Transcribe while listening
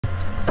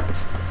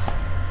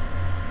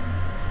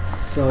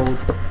So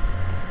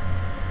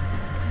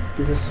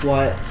this is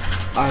what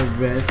I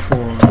read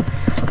for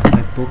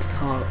my book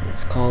talk.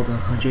 It's called "A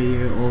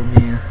 100-Year-Old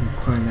Man Who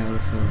Climbed Out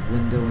of a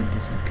Window and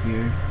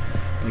Disappeared"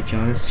 by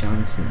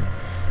Jonathan.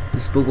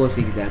 This book was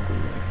exactly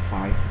like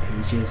 5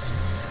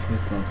 pages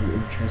with lots of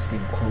interesting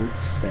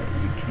quotes that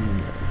you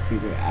can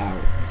figure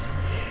out.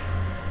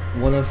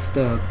 One of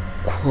the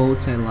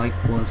quotes I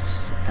liked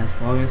was,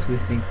 "As long as we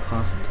think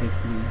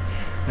positively,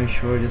 I'm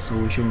sure the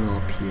solution will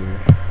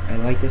appear." I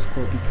like this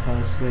quote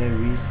because when I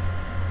read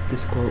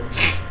this quote,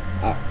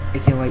 I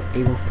can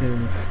able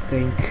to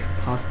think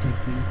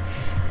positively.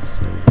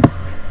 So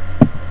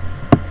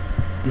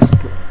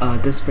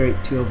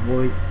desperate to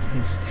avoid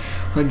his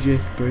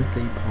 100th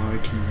birthday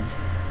party,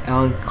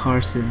 Alan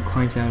Carson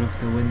climbs out of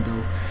the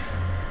window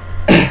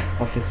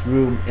of his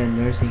room and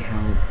nursing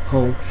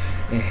home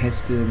and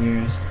heads to the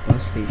nearest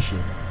bus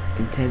station,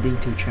 intending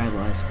to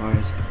travel as far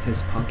as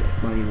his pocket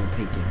money will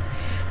take him.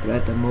 But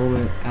at the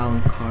moment,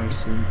 Alan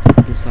Carson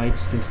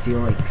decides to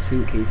steal a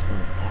suitcase from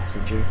a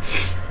passenger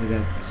with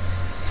a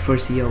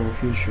foreseeable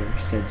future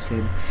sets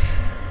him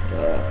in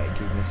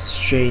a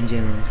strange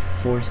and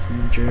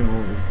unforeseen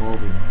journal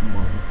involving,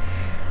 among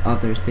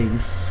other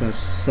things,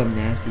 some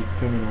nasty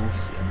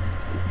criminals and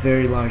a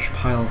very large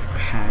pile of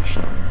cash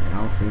and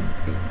Alvin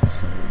things.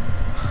 So,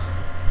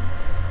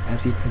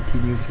 as he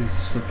continues his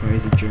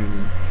surprising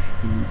journey,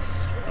 he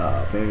meets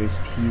various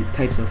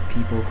types of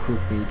people who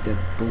make the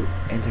book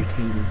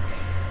entertaining,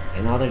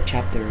 and other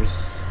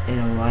chapters in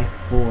a life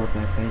full of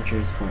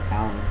adventures for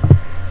Alan,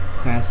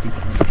 who has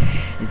become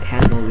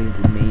entangled in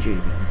the major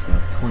events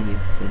of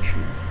 20th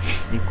century,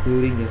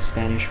 including the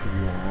Spanish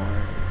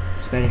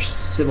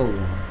Civil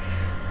War,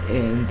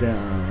 and the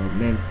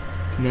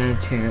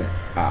Manhattan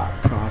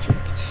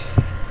Project.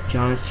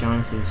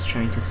 Jonathan is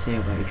trying to say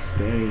about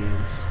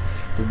experience.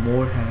 The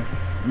more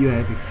you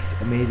have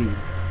amazing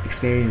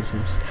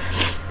experiences,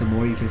 the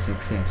more you can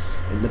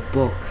success. In the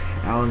book,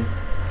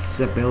 Alan's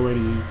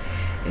ability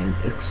and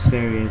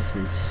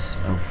experiences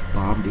of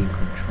bombing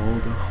control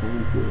the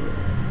whole world.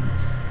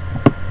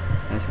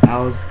 As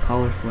Alan's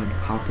colorful and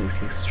complex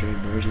history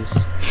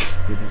emerges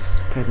with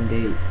his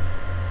present-day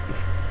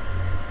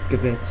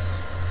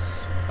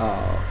exhibits,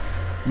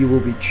 you will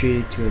be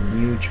treated to a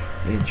new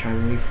and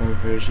charmingly formed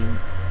version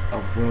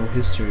of world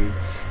history,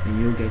 and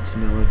you'll get to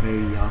know a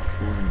very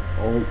youthful and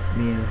old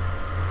man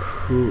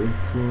who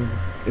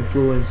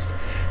influenced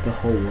the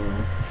whole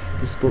world.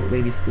 This book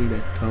made me sleep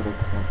at 12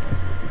 o'clock.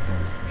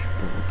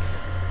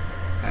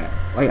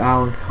 Like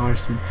Alan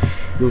Carson,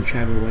 you'll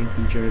travel a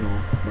lengthy journal,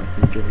 but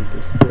enjoy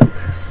this book.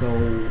 So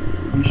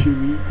you should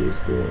read this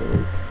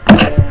book.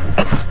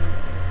 Yeah.